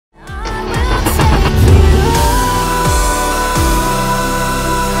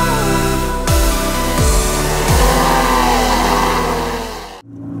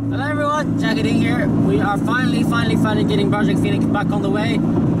and getting Project Phoenix back on the way.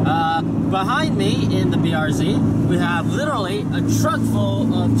 Behind me in the BRZ, we have literally a truck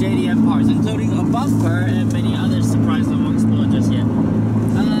full of JDM parts, including a bumper and many other surprises I won't spoil just yet.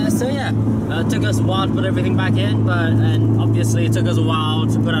 So yeah, it took us a while to put everything back in, and obviously it took us a while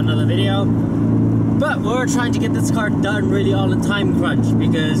to put out another video. But we're trying to get this car done really all in time crunch,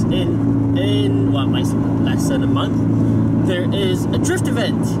 because in what, like less than a month, there is a drift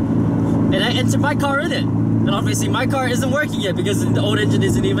event, and I entered my car in it. And obviously my car isn't working yet because the old engine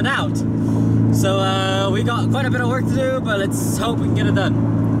isn't even out. So we got quite a bit of work to do, but let's hope we can get it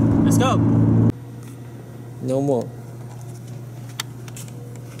done. Let's go. No more.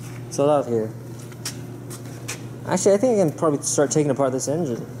 Sold out here. Actually, I think I can probably start taking apart this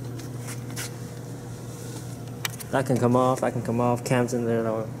engine. That can come off, that can come off. Cams in there,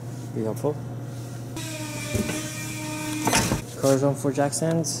 that will be helpful. Car's on for jack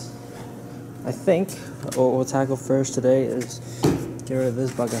stands. I think what we'll tackle first today is get rid of this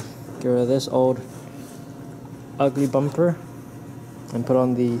bugger. Get rid of this old ugly bumper and put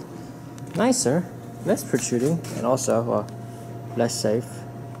on the nicer, less protruding, and also, well, less safe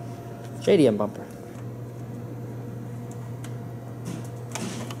JDM bumper.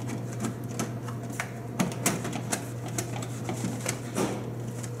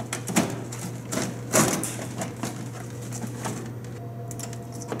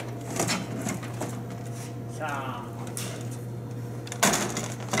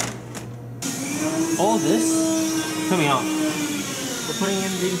 All this coming off. We're putting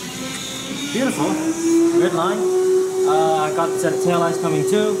in the beautiful red line. I got the set of taillights coming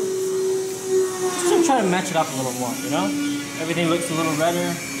too. Just to try to match it up a little more, you know? Everything looks a little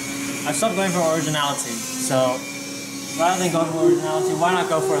redder. I stopped going for originality, so rather than go for originality, why not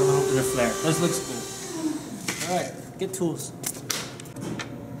go for a little bit of flair? This looks cool. Alright, get tools.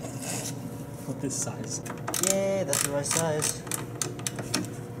 What this size? Yeah, that's the right size.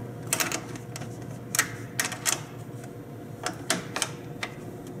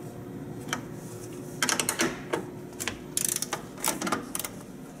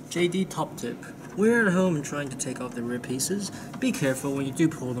 JD top tip. We're at home and trying to take off the rear pieces. Be careful when you do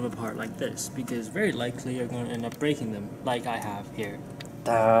pull them apart like this, because very likely you're going to end up breaking them, like I have here.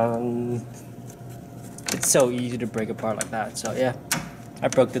 It's so easy to break apart like that, so yeah, I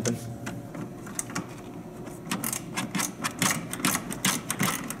broke them.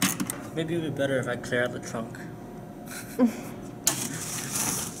 Maybe it would be better if I clear out the trunk.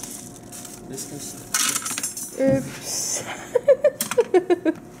 Oops.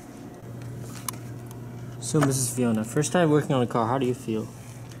 So, Mrs. Fiona, first time working on a car, how do you feel?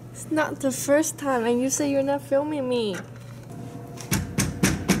 It's not the first time, and you say you're not filming me.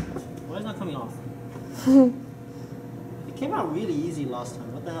 Why is it not coming off? It came out really easy last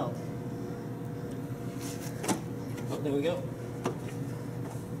time. What the hell? Oh, there we go.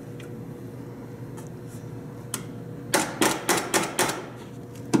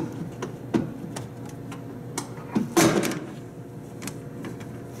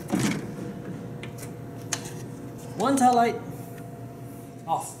 One tail light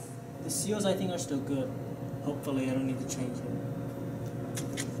off. The seals I think are still good. Hopefully I don't need to change them.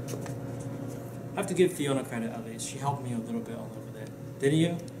 I have to give Fiona credit at least. She helped me a little bit all over there. Didn't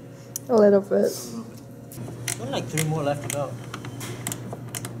you? A little bit. A little bit. Only like 3 more left to go.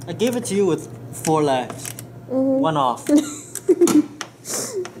 I gave it to you with 4 left. One off. You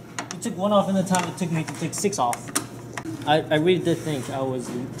took 1 off in the time it took me to take 6 off. I really did think I was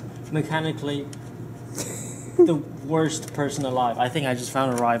mechanically the worst person alive. I think I just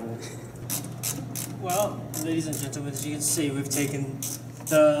found a rival. Well, ladies and gentlemen, as you can see, we've taken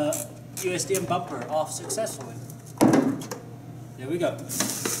the USDM bumper off successfully. There we go.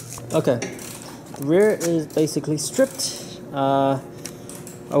 Okay, the rear is basically stripped. I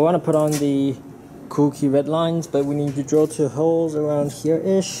want to put on the cool key red lines, but we need to drill 2 holes around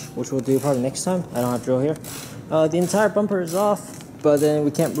here-ish, which we'll do probably next time. I don't have to drill here. The entire bumper is off. But then we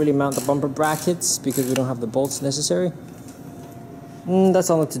can't really mount the bumper brackets because we don't have the bolts necessary.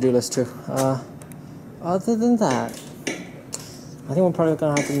 That's on the to-do list too. Other than that, I think we're probably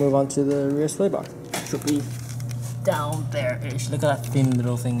gonna have to move on to the rear sway bar, which will be down there-ish. Look at that thin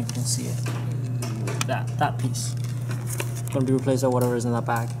little thing, if you can see it. That piece. Gonna be replaced by whatever is in that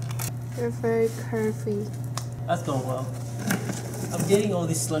bag. You're very curvy. That's going well. I'm getting all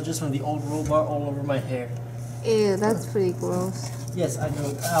these sludges from the old roll bar all over my hair. Ew, that's pretty gross. Yes, I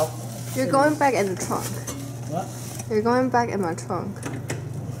know. Ow. You're going back in the trunk. What? You're going back in my trunk.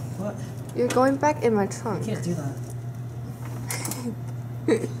 What? You're going back in my trunk. You can't do that.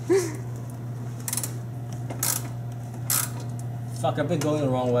 Fuck, I've been going the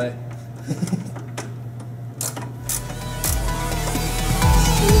wrong way.